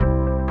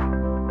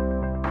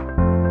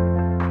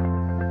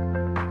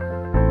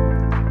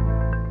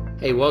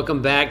Hey,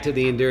 welcome back to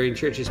the Enduring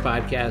Churches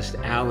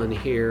podcast. Alan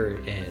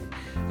here, and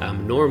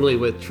I'm normally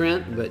with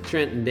Trent, but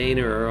Trent and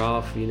Dana are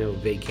off,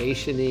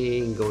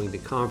 vacationing, going to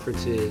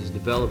conferences,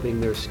 developing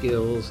their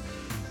skills,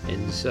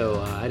 and so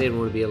I didn't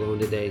want to be alone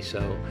today.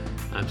 So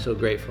I'm so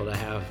grateful to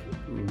have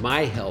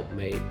my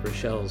helpmate,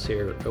 Rachelle's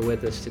here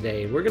with us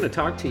today, and we're going to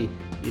talk to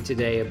you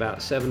today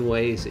about 7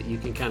 ways that you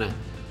can kind of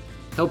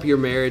help your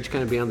marriage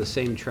kind of be on the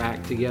same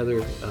track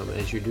together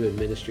as you're doing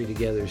ministry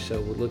together.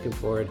 So we're looking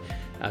forward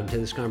to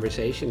this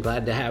conversation.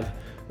 Glad to have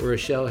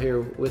Rachelle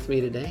here with me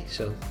today.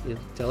 So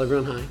tell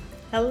everyone hi.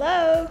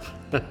 Hello.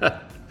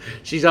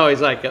 She's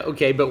always like,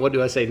 okay, but what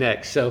do I say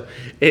next? So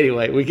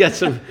anyway, we've got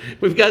some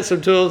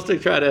tools to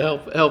try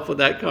to help with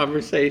that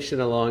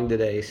conversation along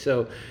today.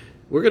 So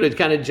we're going to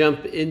kind of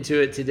jump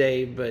into it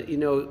today, but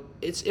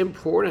it's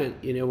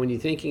important, when you're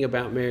thinking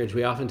about marriage,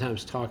 we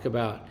oftentimes talk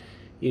about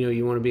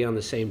you want to be on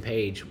the same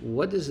page.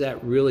 What does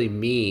that really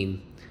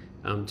mean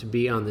to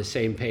be on the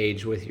same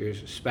page with your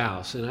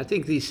spouse? And I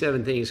think these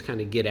 7 things kind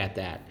of get at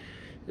that,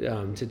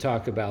 to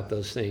talk about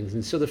those things.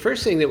 And so the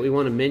first thing that we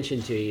want to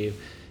mention to you,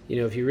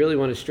 if you really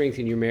want to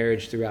strengthen your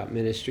marriage throughout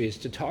ministry, is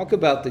to talk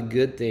about the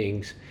good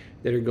things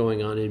that are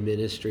going on in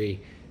ministry,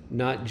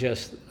 not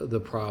just the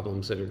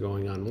problems that are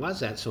going on. Why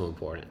is that so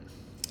important?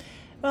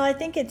 Well, I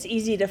think it's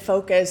easy to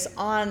focus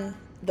on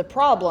the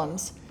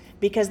problems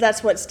because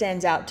that's what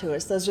stands out to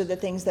us. Those are the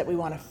things that we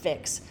want to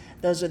fix.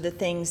 Those are the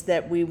things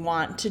that we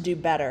want to do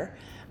better,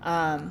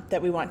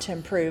 that we want to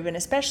improve. And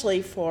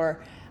especially for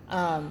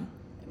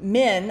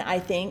men, I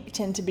think,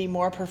 tend to be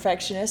more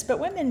perfectionists, but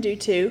women do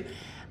too.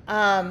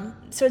 So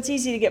it's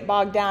easy to get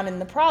bogged down in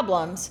the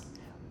problems,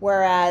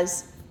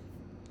 whereas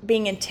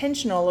being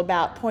intentional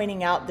about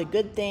pointing out the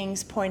good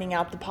things, pointing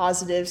out the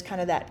positives,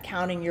 kind of that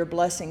counting your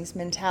blessings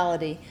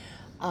mentality,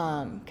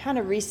 kind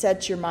of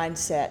resets your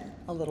mindset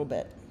a little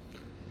bit.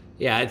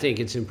 Yeah, I think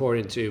it's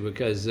important too,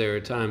 because there are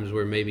times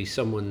where maybe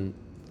someone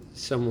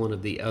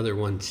of the other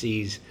one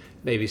sees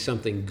maybe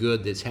something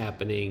good that's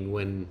happening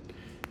when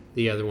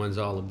the other one's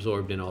all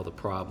absorbed in all the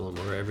problem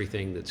or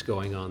everything that's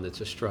going on that's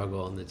a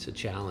struggle and that's a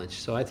challenge.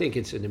 So I think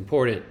it's an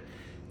important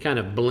kind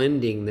of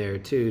blending there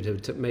too,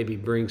 to maybe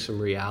bring some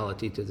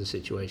reality to the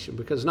situation,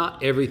 because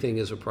not everything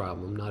is a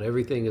problem. Not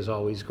everything is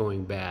always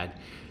going bad,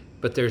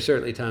 but there are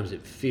certainly times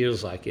it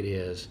feels like it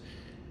is,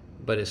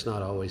 but it's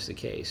not always the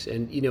case.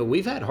 And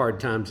we've had hard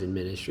times in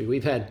ministry.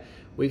 We've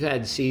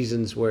had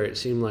seasons where it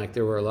seemed like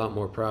there were a lot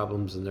more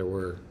problems than there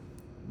were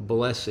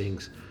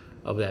blessings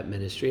of that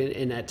ministry.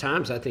 And at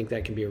times I think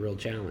that can be a real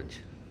challenge.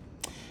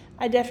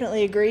 I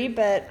definitely agree,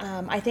 but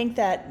I think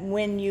that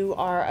when you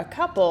are a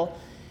couple,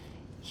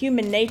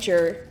 human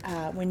nature,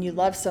 when you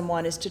love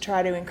someone, is to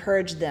try to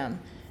encourage them.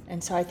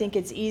 And so I think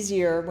it's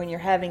easier when you're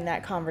having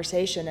that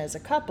conversation as a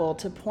couple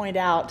to point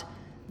out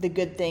the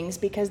good things,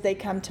 because they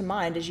come to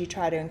mind as you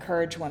try to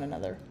encourage one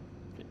another.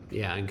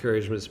 Yeah,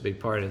 encouragement's a big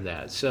part of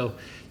that. So,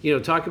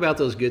 talk about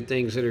those good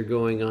things that are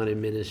going on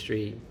in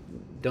ministry.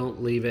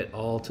 Don't leave it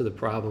all to the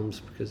problems,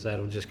 because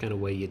that'll just kind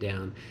of weigh you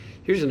down.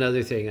 Here's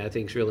another thing I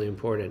think is really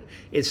important.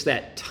 It's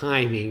that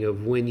timing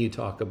of when you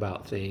talk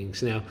about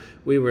things. Now,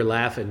 we were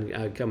laughing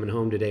coming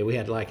home today. We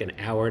had like an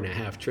hour and a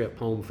half trip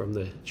home from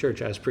the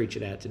church I was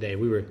preaching at today.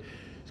 We were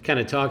kind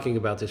of talking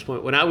about this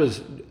point. When I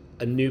was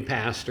a new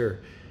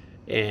pastor,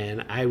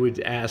 and I would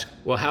ask,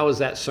 well, how was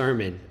that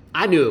sermon?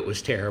 I knew it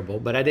was terrible,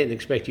 but I didn't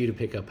expect you to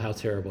pick up how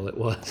terrible it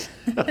was.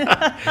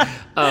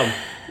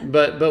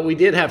 But we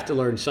did have to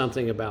learn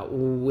something about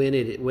when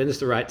is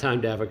the right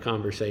time to have a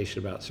conversation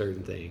about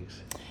certain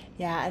things.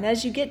 Yeah, and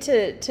as you get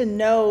to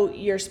know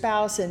your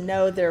spouse and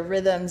know their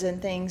rhythms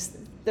and things,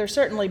 there's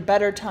certainly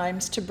better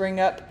times to bring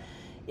up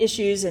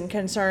issues and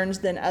concerns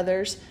than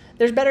others.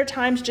 There's better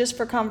times just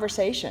for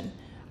conversation.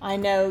 I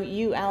know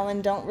you,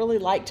 Alan, don't really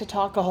like to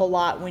talk a whole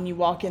lot when you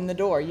walk in the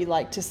door. You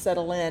like to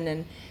settle in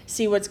and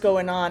see what's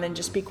going on and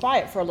just be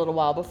quiet for a little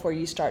while before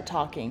you start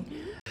talking.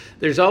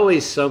 There's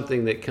always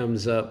something that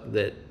comes up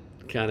that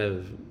kind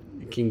of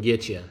can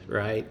get you,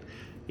 right?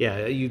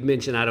 Yeah, you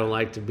mentioned I don't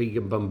like to be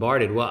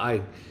bombarded. Well, I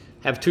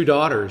have 2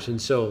 daughters,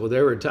 and so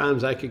there were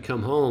times I could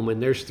come home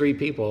and there's 3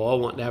 people all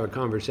wanting to have a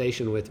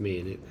conversation with me,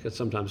 and it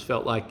sometimes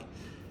felt like,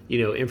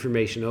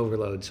 information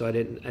overload. So I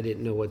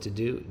didn't know what to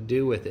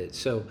do with it.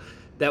 So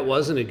that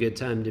wasn't a good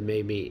time to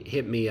maybe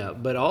hit me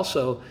up. But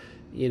also,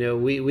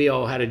 we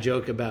all had a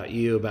joke about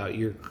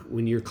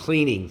when you're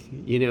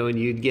cleaning, and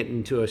you'd get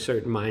into a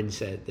certain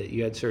mindset that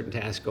you had certain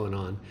tasks going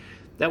on.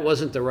 That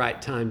wasn't the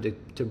right time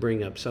to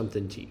bring up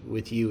something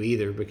with you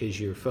either, because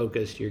you're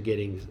focused, you're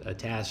getting a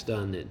task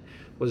done that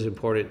was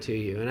important to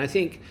you. And I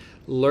think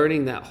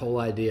learning that whole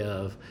idea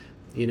of,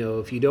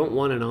 if you don't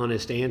want an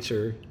honest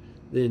answer,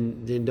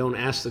 then don't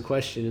ask the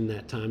question in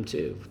that time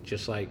too.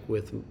 Just like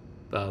with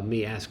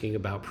me asking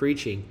about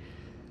preaching.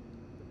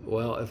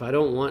 Well, if I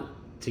don't want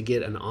to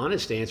get an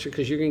honest answer,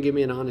 because you're going to give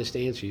me an honest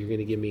answer, you're going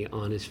to give me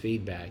honest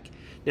feedback.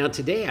 Now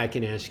today I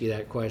can ask you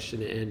that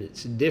question, and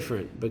it's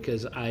different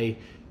because I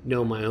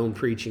know my own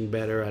preaching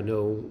better. I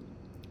know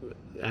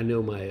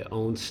my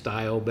own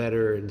style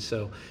better, and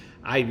so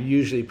I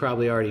usually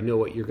probably already know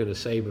what you're going to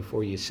say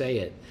before you say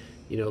it.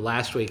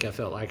 last week I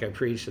felt like I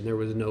preached and there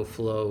was no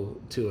flow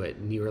to it.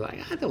 And you were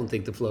like, I don't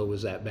think the flow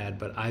was that bad,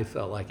 but I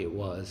felt like it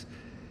was.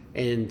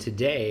 And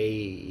today,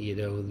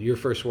 your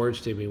first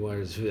words to me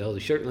was, well, you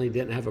certainly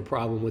didn't have a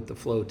problem with the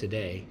flow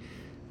today.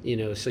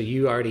 So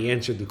you already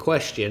answered the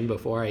question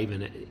before I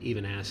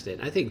even asked it.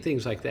 And I think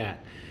things like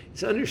that.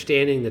 It's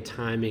understanding the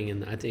timing,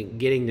 and I think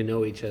getting to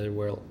know each other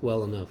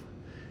well enough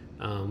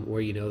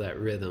where you know that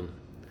rhythm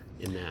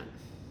in that.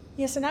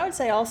 Yes, and I would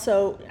say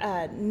also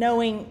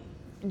knowing,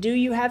 do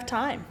you have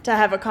time to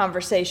have a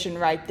conversation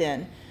right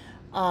then?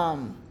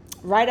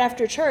 Right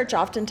after church,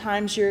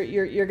 oftentimes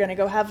you're going to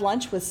go have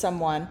lunch with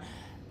someone.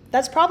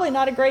 That's probably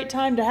not a great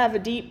time to have a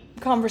deep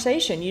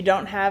conversation. You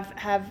don't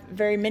have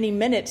very many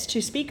minutes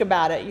to speak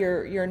about it.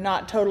 You're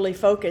not totally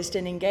focused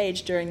and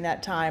engaged during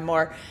that time.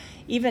 Or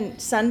even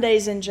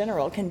Sundays in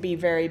general can be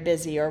very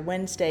busy, or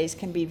Wednesdays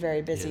can be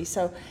very busy. Yeah.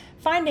 So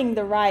finding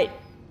the right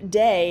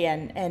day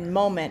and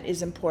moment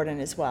is important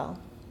as well.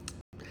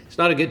 It's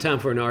not a good time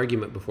for an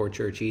argument before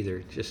church either,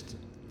 just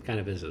kind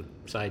of as a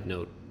side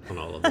note on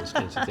all of those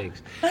kinds of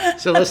things.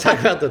 So let's talk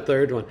about the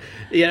third one.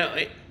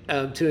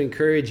 To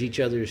encourage each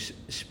other's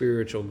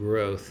spiritual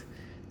growth.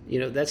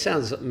 That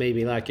sounds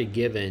maybe like a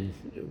given,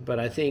 but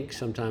I think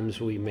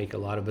sometimes we make a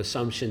lot of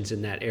assumptions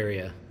in that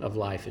area of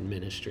life and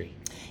ministry.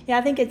 Yeah,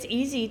 I think it's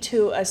easy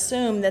to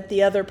assume that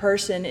the other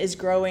person is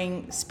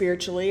growing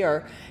spiritually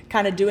or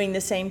kind of doing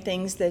the same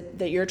things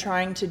that you're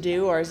trying to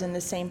do, or is in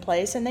the same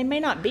place, and they may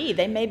not be.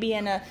 They may be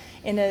in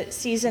a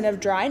season of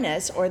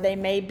dryness, or they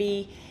may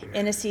be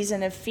in a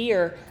season of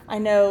fear. I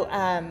know,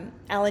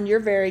 Alan, you're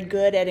very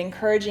good at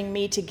encouraging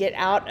me to get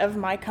out of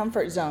my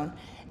comfort zone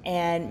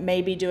and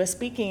maybe do a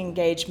speaking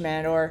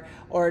engagement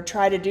or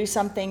try to do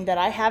something that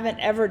I haven't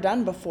ever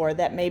done before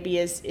that maybe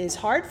is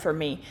hard for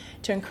me,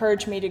 to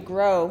encourage me to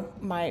grow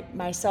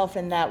myself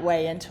in that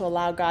way and to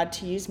allow God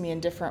to use me in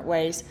different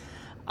ways,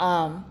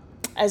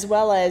 as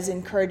well as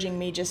encouraging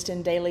me just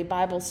in daily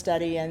Bible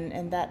study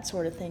and that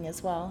sort of thing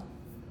as well.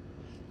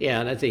 Yeah,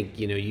 and I think,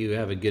 you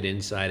have a good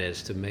insight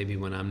as to maybe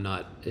when I'm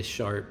not as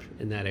sharp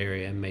in that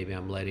area, and maybe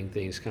I'm letting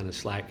things kind of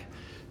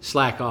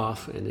slack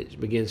off, and it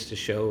begins to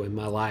show in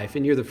my life.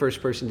 And you're the first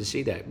person to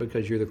see that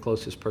because you're the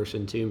closest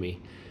person to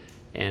me.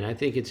 And I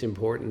think it's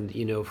important,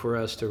 for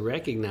us to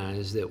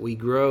recognize that we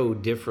grow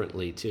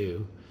differently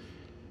too.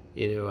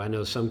 I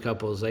know some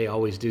couples, they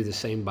always do the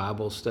same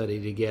Bible study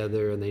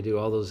together and they do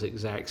all those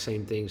exact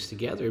same things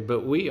together,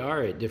 but we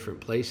are at different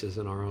places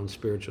in our own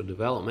spiritual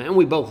development, and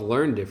we both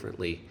learn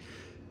differently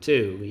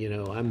too.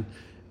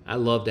 I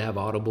love to have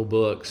audible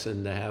books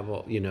and to have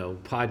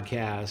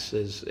podcasts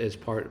as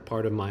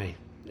part of my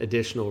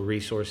additional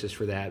resources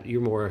for that.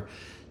 You're more,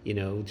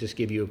 just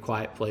give you a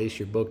quiet place,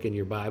 your book and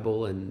your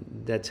Bible,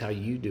 and that's how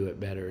you do it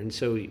better. And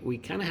so we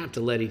kind of have to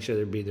let each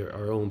other be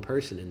our own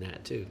person in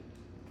that too.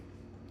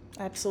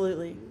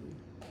 Absolutely.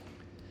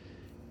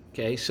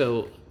 Okay,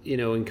 so,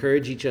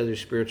 encourage each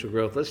other's spiritual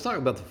growth. Let's talk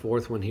about the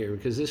fourth one here,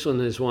 because this one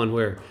is one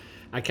where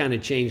I kind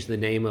of changed the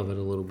name of it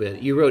a little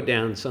bit. You wrote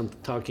down something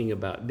talking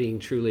about being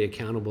truly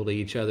accountable to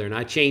each other, and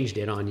I changed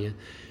it on you.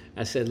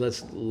 I said,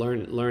 let's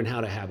learn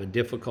how to have a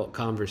difficult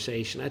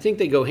conversation. I think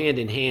they go hand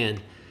in hand,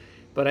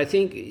 but I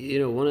think,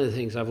 one of the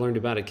things I've learned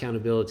about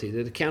accountability,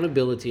 that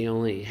accountability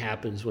only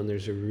happens when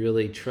there's a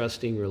really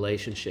trusting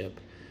relationship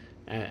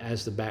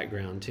as the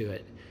background to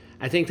it.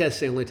 I think that's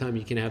the only time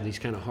you can have these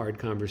kind of hard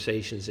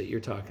conversations that you're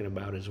talking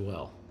about as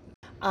well.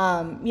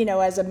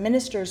 As a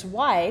minister's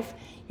wife,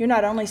 you're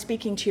not only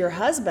speaking to your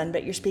husband,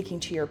 but you're speaking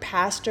to your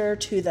pastor,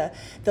 to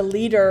the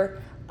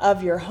leader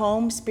of your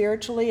home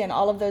spiritually, and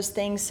all of those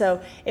things.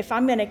 So if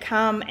I'm going to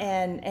come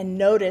and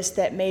notice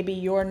that maybe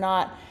you're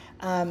not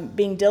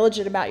being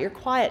diligent about your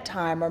quiet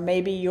time, or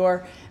maybe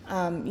you're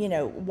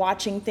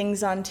watching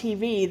things on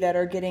TV that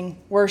are getting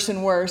worse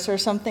and worse, or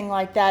something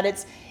like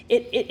that,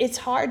 it's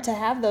hard to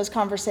have those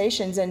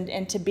conversations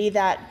and to be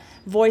that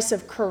voice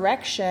of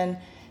correction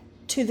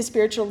to the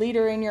spiritual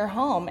leader in your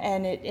home.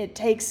 And it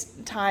takes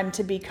time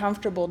to be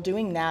comfortable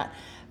doing that.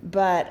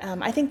 But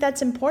I think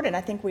that's important.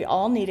 I think we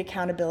all need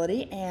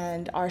accountability,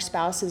 and our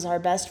spouse is our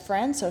best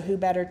friend, so who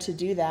better to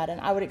do that?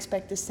 And I would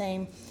expect the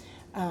same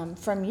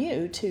from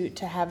you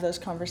to have those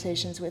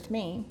conversations with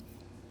me.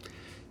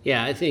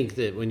 Yeah, I think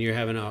that when you're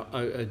having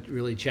a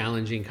really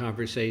challenging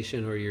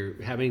conversation, or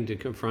you're having to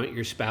confront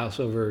your spouse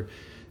over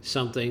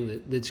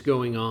something that's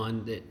going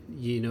on, that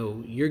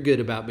you're good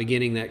about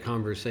beginning that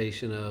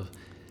conversation of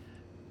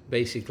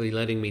basically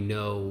letting me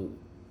know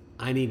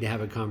I need to have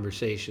a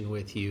conversation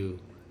with you,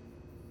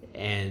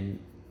 and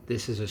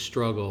this is a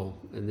struggle,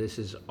 and this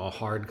is a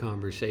hard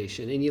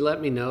conversation, and you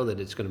let me know that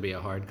it's going to be a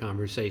hard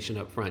conversation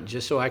up front,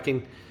 just so I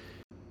can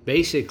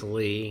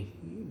basically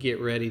get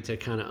ready to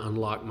kind of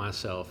unlock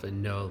myself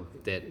and know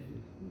that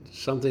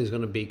something's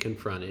going to be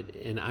confronted,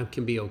 and I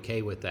can be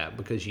okay with that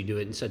because you do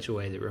it in such a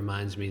way that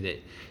reminds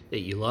me that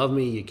you love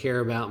me, you care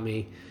about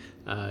me,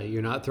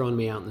 you're not throwing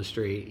me out in the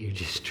street, you're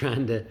just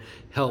trying to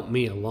help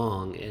me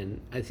along. And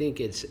I think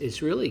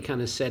it's really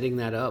kind of setting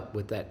that up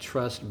with that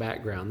trust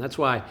background. That's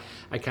why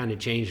I kind of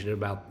changed it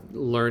about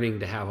learning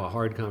to have a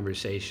hard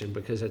conversation,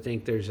 because I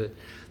think there's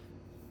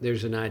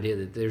there's an idea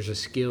that there's a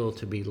skill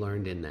to be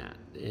learned in that.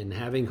 And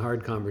having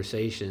hard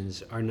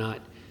conversations are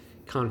not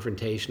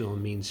confrontational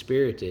and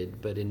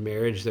mean-spirited, but in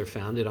marriage they're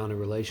founded on a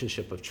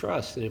relationship of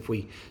trust. And if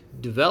we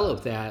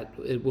develop that,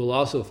 we'll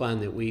also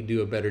find that we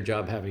do a better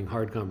job having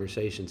hard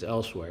conversations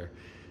elsewhere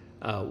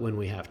when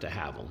we have to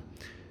have them.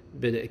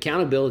 But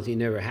accountability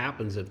never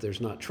happens if there's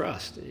not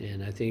trust.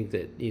 And I think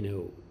that,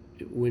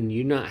 when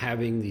you're not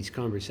having these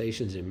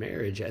conversations in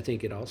marriage, I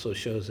think it also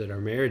shows that our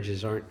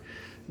marriages aren't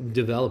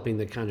developing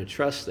the kind of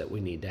trust that we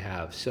need to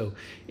have. So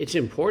it's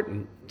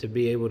important to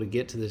be able to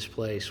get to this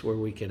place where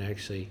we can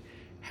actually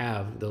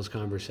have those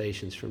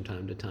conversations from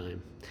time to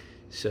time.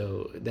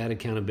 So that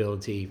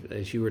accountability,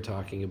 as you were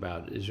talking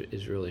about,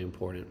 is really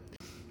important.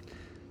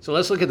 So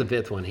let's look at the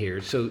fifth one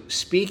here. So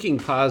speaking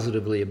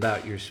positively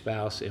about your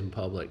spouse in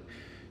public.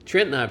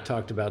 Trent and I have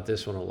talked about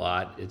this one a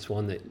lot. It's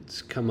one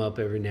that's come up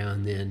every now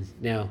and then.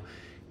 Now,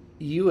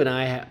 you and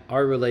I,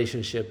 our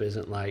relationship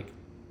isn't like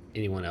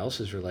anyone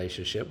else's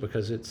relationship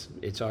because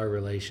it's our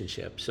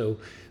relationship. So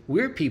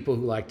we're people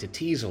who like to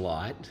tease a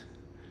lot.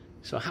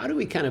 So how do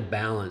we kind of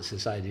balance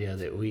this idea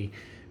that we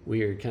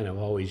are kind of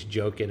always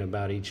joking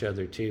about each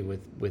other too,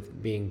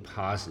 with being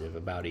positive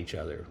about each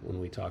other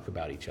when we talk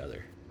about each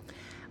other?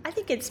 I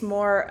think it's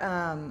more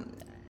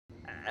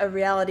a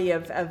reality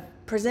of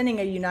presenting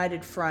a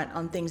united front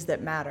on things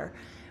that matter.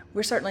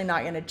 We're certainly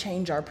not going to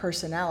change our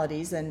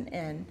personalities,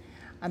 and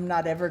I'm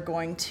not ever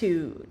going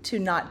to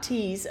not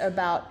tease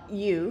about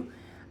you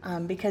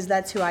because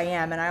that's who I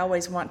am, and I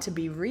always want to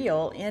be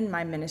real in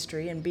my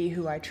ministry and be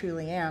who I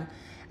truly am.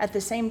 At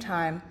the same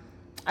time,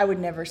 I would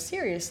never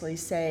seriously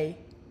say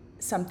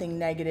something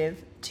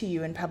negative to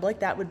you in public.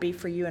 That would be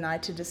for you and I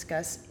to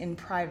discuss in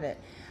private.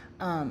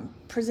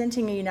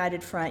 Presenting a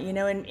united front.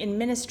 In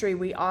ministry,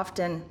 we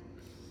often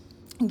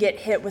get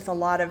hit with a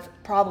lot of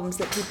problems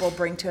that people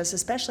bring to us,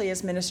 especially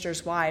as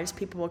ministers' wives.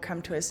 People will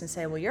come to us and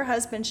say, well, your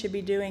husband should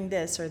be doing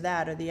this or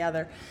that or the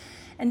other.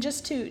 And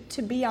just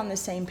to be on the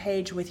same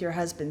page with your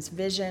husband's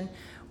vision,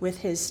 with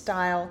his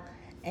style,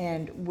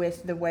 and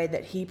with the way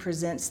that he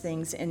presents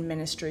things in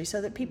ministry,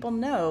 so that people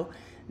know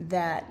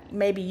that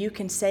maybe you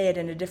can say it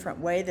in a different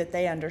way that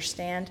they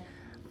understand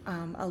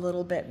a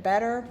little bit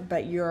better,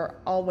 but you're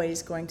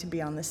always going to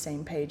be on the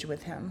same page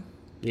with him.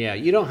 Yeah,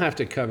 you don't have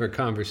to cover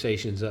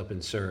conversations up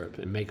in syrup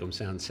and make them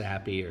sound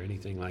sappy or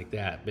anything like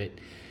that. But,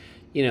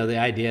 the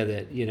idea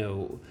that,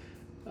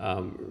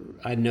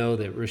 I know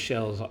that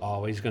Rachelle's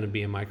always going to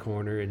be in my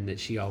corner and that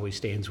she always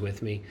stands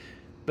with me.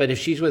 But if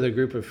she's with a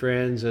group of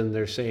friends and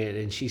they're saying,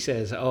 and she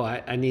says, oh,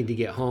 I need to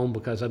get home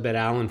because I bet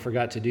Alan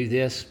forgot to do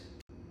this,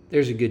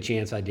 there's a good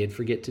chance I did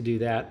forget to do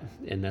that.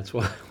 And that's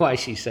why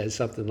she says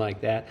something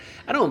like that.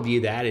 I don't view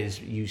that as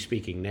you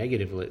speaking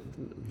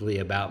negatively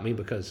about me,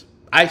 because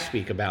I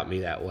speak about me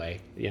that way.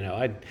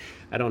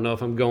 I don't know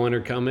if I'm going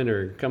or coming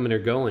or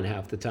going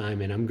half the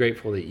time, and I'm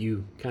grateful that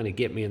you kind of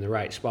get me in the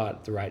right spot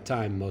at the right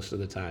time most of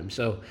the time.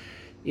 So,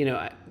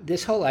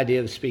 this whole idea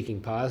of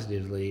speaking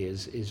positively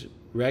is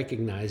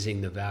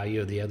recognizing the value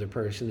of the other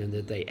person and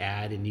that they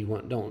add, and you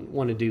don't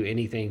want to do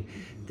anything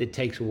that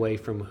takes away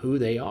from who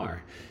they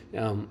are.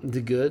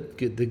 The good,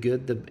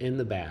 and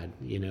the bad.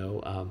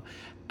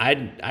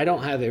 I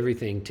don't have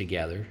everything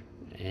together,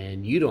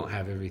 and you don't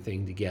have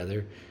everything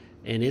together.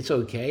 And it's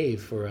okay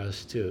for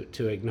us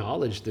to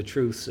acknowledge the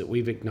truths that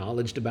we've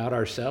acknowledged about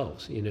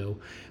ourselves.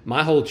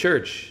 My whole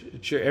church,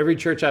 every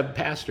church I've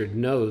pastored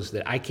knows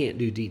that I can't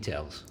do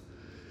details.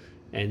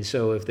 And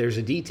so if there's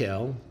a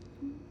detail,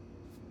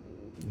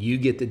 you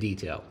get the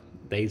detail.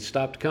 They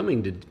stopped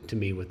coming to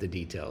me with the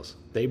details.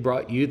 They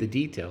brought you the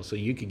detail so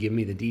you could give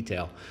me the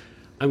detail.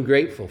 I'm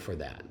grateful for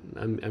that.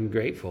 I'm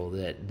grateful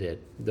that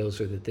those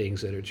are the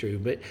things that are true.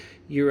 But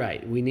you're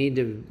right. We need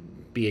to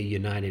be a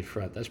united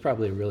front. That's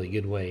probably a really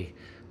good way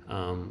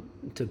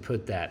to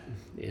put that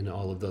in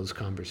all of those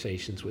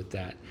conversations with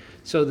that.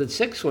 So the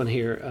sixth one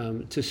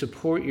here, to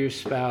support your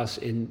spouse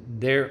in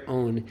their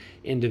own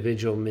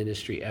individual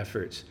ministry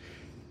efforts.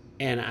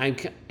 And I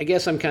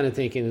guess I'm kind of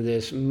thinking of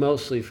this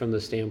mostly from the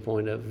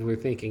standpoint of we're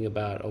thinking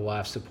about a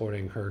wife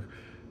supporting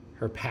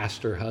her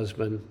pastor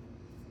husband.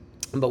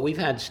 But we've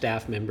had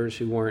staff members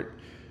who weren't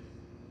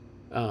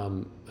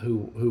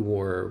who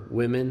were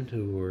women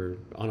who were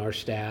on our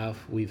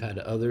staff. We've had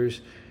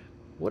others.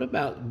 What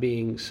about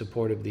being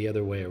supportive the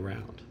other way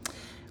around?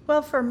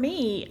 Well, for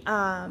me,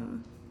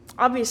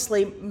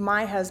 obviously,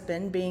 my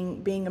husband,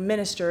 being a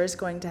minister, is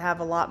going to have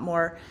a lot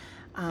more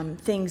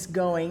things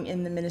going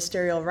in the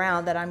ministerial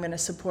round that I'm going to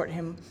support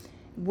him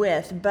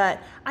with.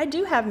 But I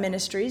do have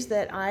ministries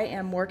that I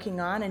am working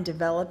on and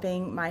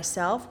developing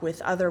myself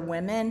with other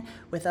women,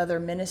 with other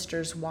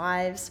ministers'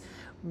 wives,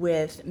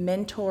 with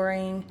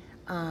mentoring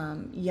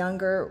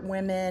younger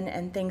women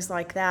and things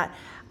like that.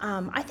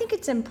 I think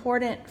it's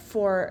important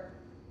for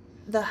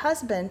the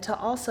husband to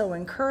also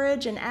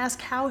encourage and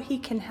ask how he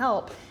can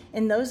help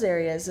in those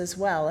areas as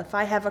well. If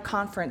I have a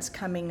conference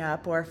coming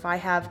up, or if I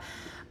have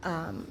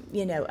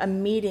a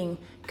meeting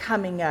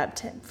coming up,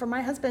 for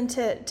my husband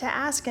to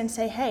ask and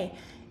say, hey,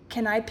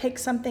 can I pick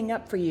something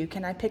up for you?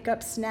 Can I pick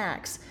up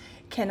snacks?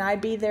 Can I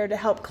be there to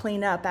help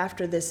clean up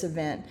after this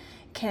event?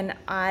 Can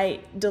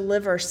I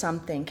deliver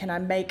something? Can I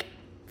make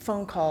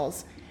phone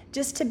calls?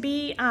 Just to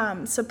be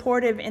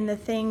supportive in the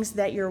things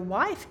that your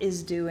wife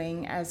is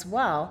doing as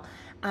well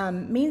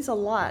means a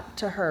lot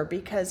to her,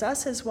 because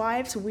us as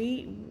wives,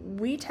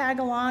 we tag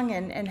along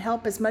and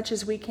help as much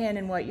as we can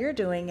in what you're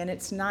doing, and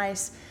it's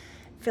nice,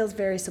 feels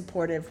very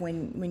supportive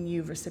when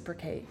you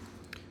reciprocate.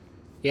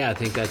 Yeah, I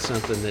think that's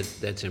something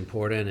that's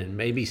important, and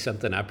maybe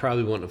something I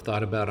probably wouldn't have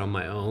thought about on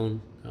my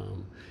own.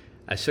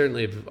 I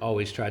certainly have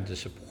always tried to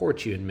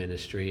support you in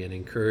ministry and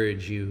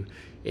encourage you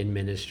in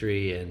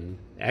ministry, and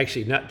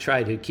actually not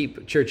try to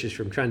keep churches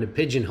from trying to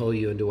pigeonhole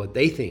you into what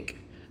they think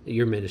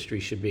your ministry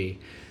should be.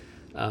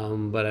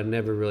 But I've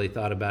never really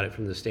thought about it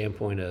from the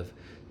standpoint of,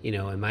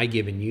 am I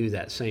giving you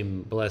that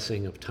same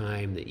blessing of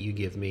time that you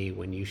give me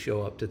when you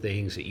show up to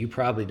things that you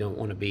probably don't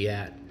want to be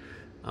at,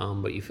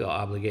 but you feel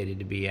obligated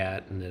to be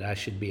at, and that I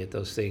should be at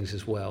those things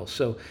as well.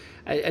 So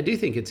I do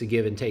think it's a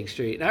give and take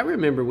street. And I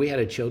remember we had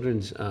a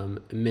children's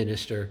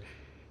minister,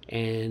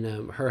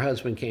 and her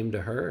husband came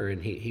to her,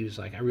 and he was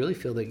like, I really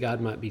feel that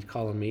God might be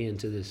calling me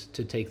into this,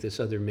 to take this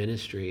other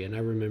ministry. And I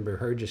remember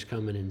her just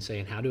coming and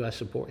saying, how do I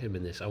support him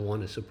in this? I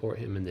want to support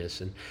him in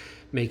this, and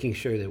making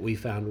sure that we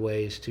found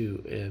ways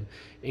to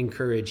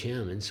encourage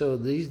him. And so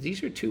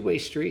these are two-way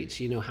streets.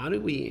 How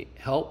do we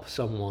help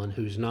someone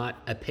who's not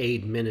a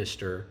paid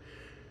minister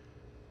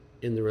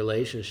in the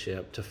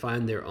relationship to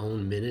find their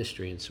own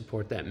ministry and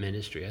support that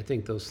ministry? I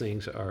think those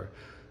things are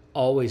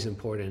always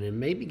important, and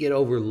maybe get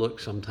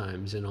overlooked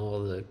sometimes in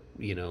all the,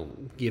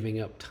 giving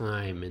up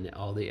time and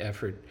all the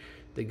effort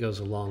that goes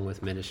along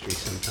with ministry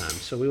sometimes.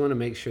 So we want to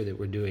make sure that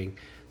we're doing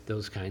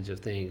those kinds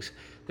of things.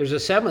 There's a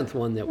seventh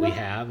one that we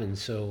have, and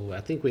so I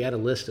think we had a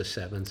list of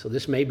 7, so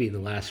this may be the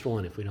last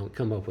one if we don't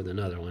come up with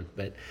another one.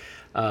 But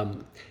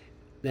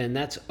then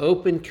that's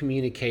open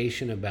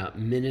communication about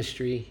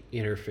ministry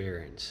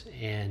interference.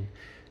 And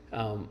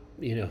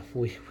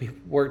we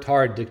worked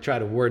hard to try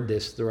to word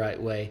this the right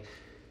way.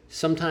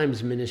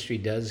 Sometimes ministry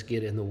does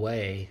get in the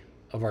way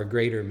of our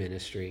greater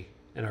ministry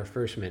and our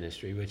first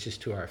ministry, which is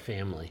to our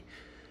family.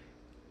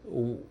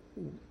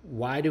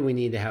 Why do we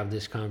need to have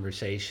this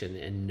conversation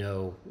and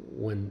know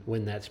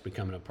when that's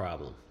becoming a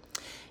problem?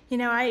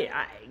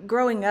 I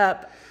growing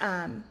up,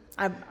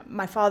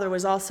 my father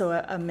was also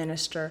a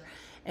minister,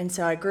 and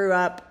so I grew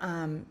up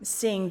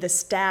seeing the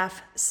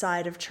staff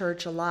side of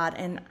church a lot,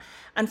 and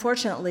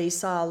unfortunately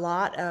saw a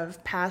lot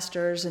of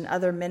pastors and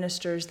other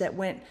ministers that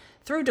went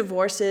through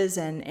divorces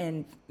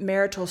and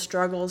marital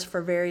struggles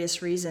for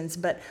various reasons.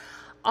 But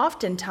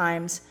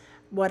oftentimes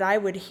what I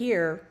would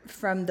hear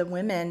from the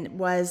women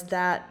was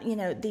that,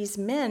 these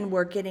men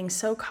were getting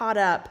so caught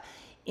up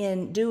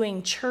in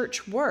doing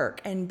church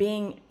work and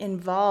being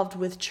involved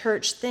with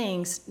church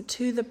things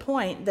to the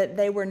point that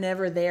they were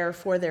never there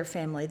for their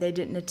family. They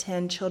didn't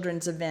attend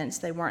children's events.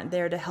 They weren't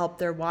there to help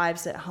their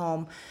wives at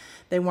home.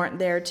 They weren't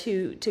there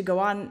to go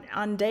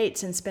on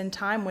dates and spend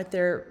time with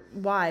their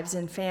wives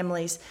and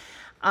families.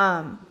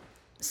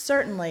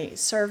 Certainly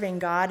serving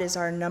God is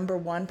our number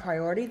one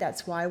priority.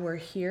 That's why we're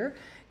here.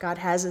 God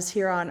has us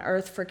here on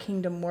earth for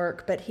kingdom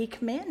work, but he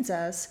commands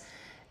us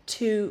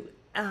to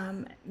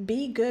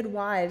be good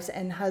wives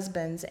and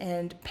husbands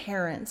and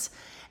parents.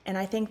 And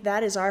I think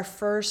that is our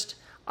first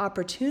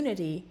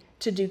opportunity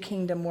to do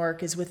kingdom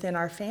work, is within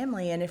our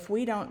family. And if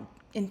we don't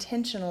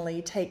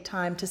intentionally take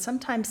time to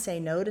sometimes say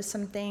no to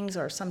some things,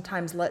 or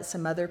sometimes let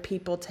some other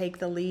people take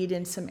the lead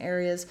in some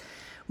areas,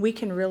 we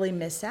can really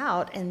miss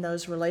out, and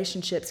those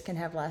relationships can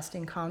have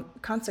lasting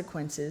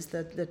consequences,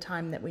 the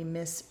time that we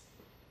miss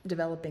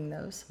developing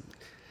those.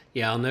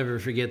 Yeah, I'll never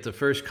forget the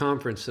first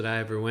conference that I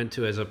ever went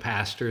to as a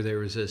pastor. There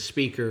was a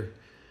speaker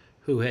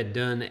who had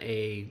done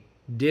a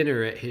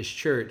dinner at his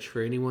church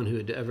for anyone who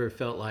had ever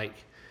felt like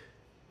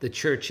the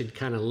church had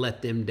kind of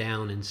let them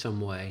down in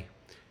some way.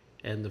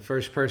 And the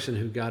first person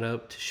who got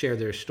up to share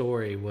their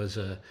story was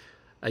a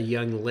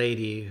young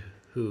lady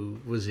who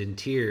was in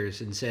tears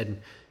and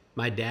said,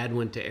 my dad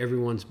went to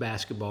everyone's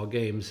basketball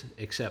games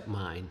except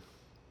mine.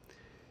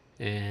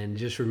 And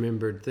just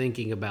remembered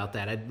thinking about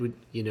that. We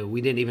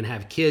didn't even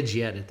have kids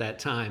yet at that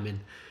time, and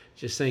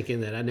just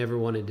thinking that I never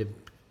wanted to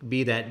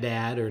be that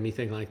dad or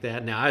anything like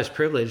that. Now, I was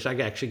privileged. I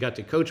actually got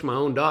to coach my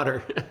own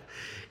daughter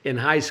in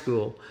high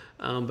school,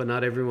 but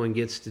not everyone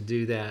gets to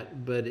do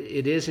that. But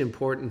it is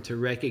important to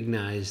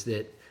recognize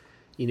that,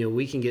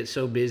 we can get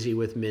so busy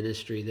with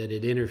ministry that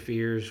it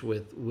interferes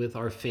with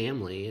our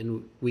family,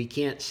 and we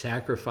can't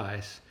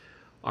sacrifice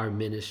our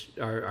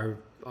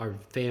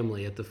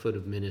family at the foot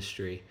of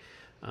ministry.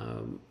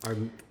 Our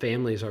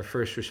family is our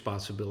first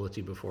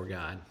responsibility before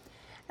God.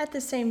 At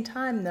the same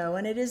time, though,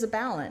 and it is a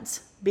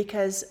balance,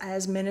 because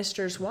as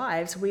ministers'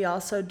 wives, we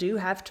also do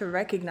have to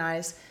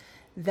recognize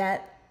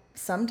that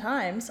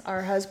sometimes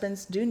our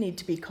husbands do need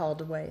to be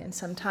called away, and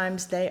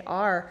sometimes they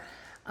are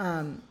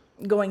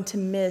going to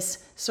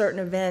miss certain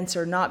events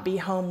or not be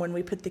home when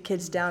we put the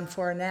kids down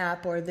for a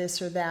nap or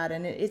this or that.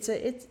 And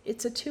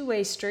it's a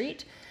two-way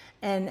street,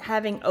 and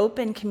having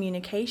open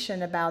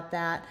communication about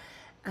that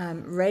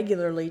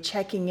regularly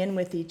checking in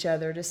with each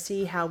other to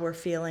see how we're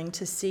feeling,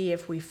 to see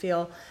if we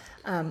feel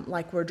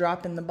like we're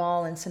dropping the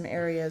ball in some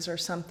areas or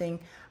something,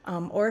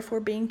 or if we're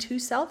being too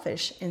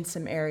selfish in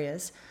some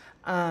areas,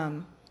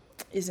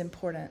 is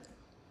important.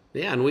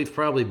 Yeah, and we've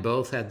probably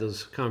both had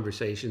those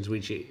conversations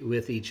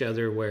with each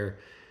other where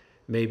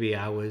maybe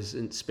I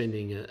wasn't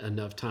spending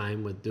enough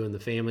time with doing the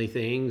family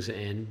things,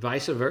 and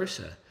vice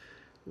versa,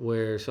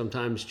 where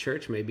sometimes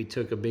church maybe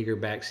took a bigger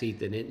backseat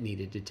than it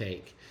needed to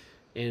take.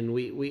 And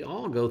we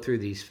all go through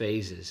these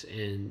phases,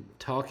 and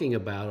talking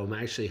about them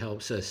actually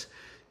helps us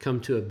come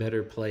to a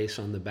better place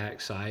on the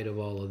backside of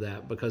all of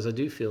that, because I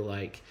do feel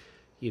like,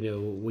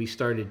 we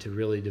started to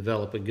really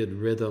develop a good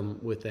rhythm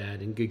with that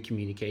and good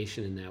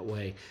communication in that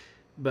way.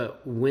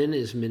 But when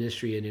is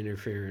ministry an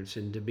interference?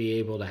 And to be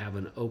able to have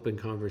an open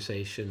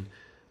conversation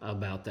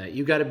about that,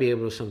 you got to be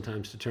able to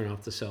sometimes to turn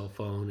off the cell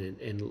phone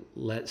and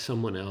let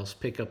someone else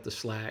pick up the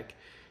slack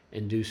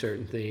and do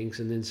certain things.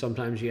 And then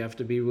sometimes you have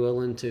to be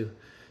willing to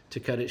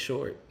cut it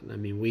short. I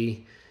mean,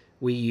 we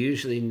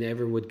usually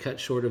never would cut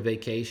short a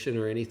vacation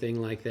or anything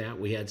like that.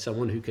 We had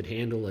someone who could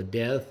handle a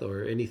death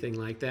or anything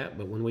like that.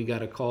 But when we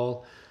got a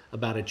call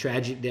about a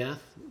tragic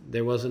death,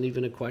 there wasn't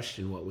even a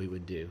question what we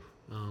would do,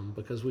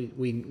 because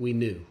we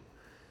knew.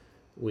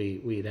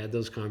 We'd had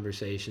those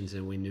conversations,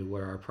 and we knew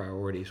where our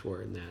priorities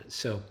were in that.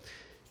 So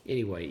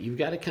anyway, you've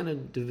got to kind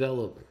of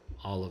develop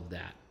all of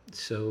that.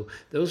 So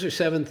those are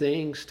 7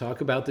 things.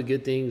 Talk about the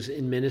good things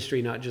in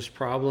ministry, not just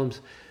problems.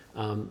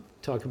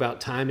 Talk about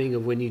timing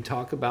of when you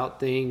talk about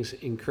things.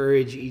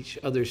 Encourage each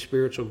other's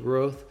spiritual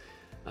growth.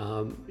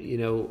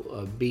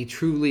 Be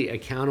truly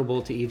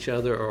accountable to each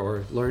other,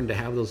 or learn to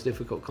have those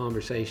difficult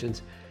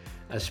conversations.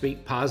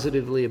 Speak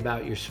positively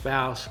about your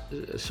spouse.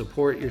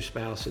 Support your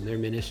spouse in their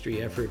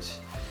ministry efforts.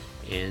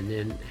 And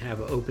then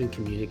have open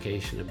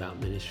communication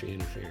about ministry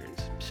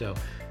interference. So,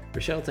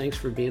 Rachelle, thanks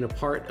for being a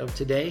part of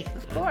today.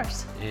 Of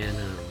course. And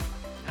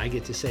I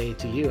get to say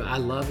to you, I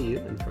love you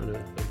in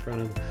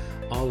front of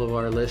all of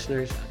our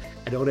listeners.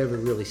 I don't ever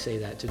really say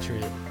that to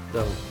Trent,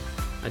 though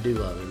I do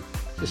love him,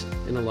 just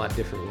in a lot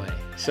different way.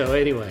 So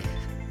anyway,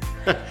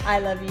 I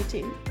love you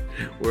too.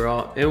 We're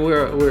all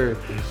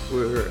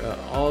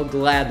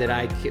glad that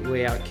I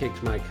way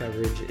outkicked my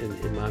coverage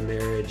in my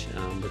marriage,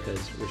 because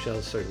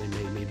Rachelle certainly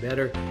made me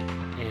better,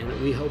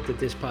 and we hope that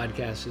this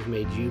podcast has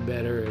made you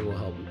better and will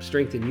help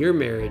strengthen your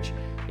marriage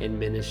and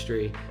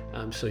ministry,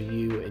 so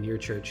you and your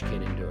church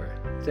can endure.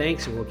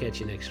 Thanks, and we'll catch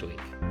you next week.